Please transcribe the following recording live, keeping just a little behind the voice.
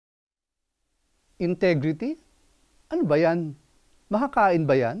Integrity? Ano ba yan? Makakain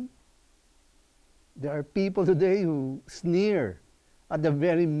ba yan? There are people today who sneer at the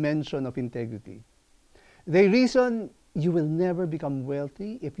very mention of integrity. They reason you will never become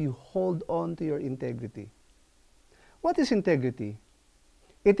wealthy if you hold on to your integrity. What is integrity?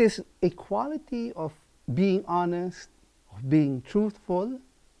 It is a quality of being honest, of being truthful,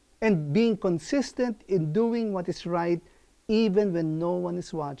 and being consistent in doing what is right even when no one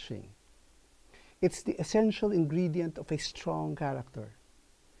is watching. It's the essential ingredient of a strong character.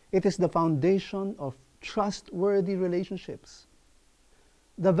 It is the foundation of trustworthy relationships.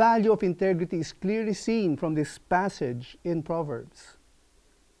 The value of integrity is clearly seen from this passage in Proverbs.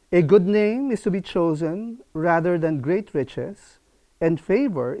 A good name is to be chosen rather than great riches, and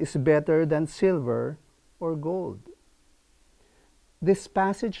favor is better than silver or gold. This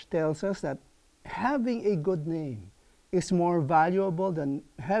passage tells us that having a good name is more valuable than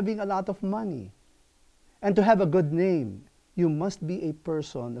having a lot of money. And to have a good name, you must be a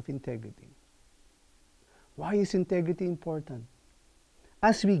person of integrity. Why is integrity important?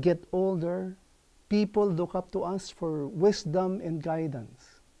 As we get older, people look up to us for wisdom and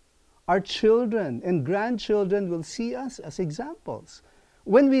guidance. Our children and grandchildren will see us as examples.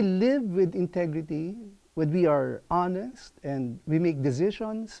 When we live with integrity, when we are honest and we make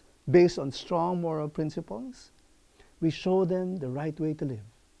decisions based on strong moral principles, we show them the right way to live.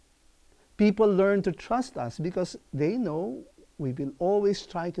 People learn to trust us because they know we will always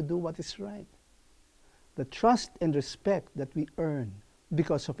try to do what is right. The trust and respect that we earn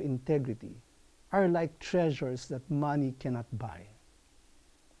because of integrity are like treasures that money cannot buy.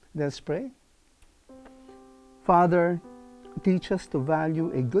 Let's pray. Father, teach us to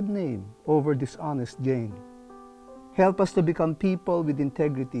value a good name over dishonest gain. Help us to become people with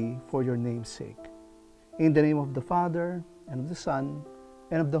integrity for your name's sake. In the name of the Father, and of the Son,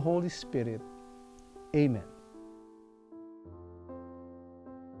 and of the Holy Spirit. Amen.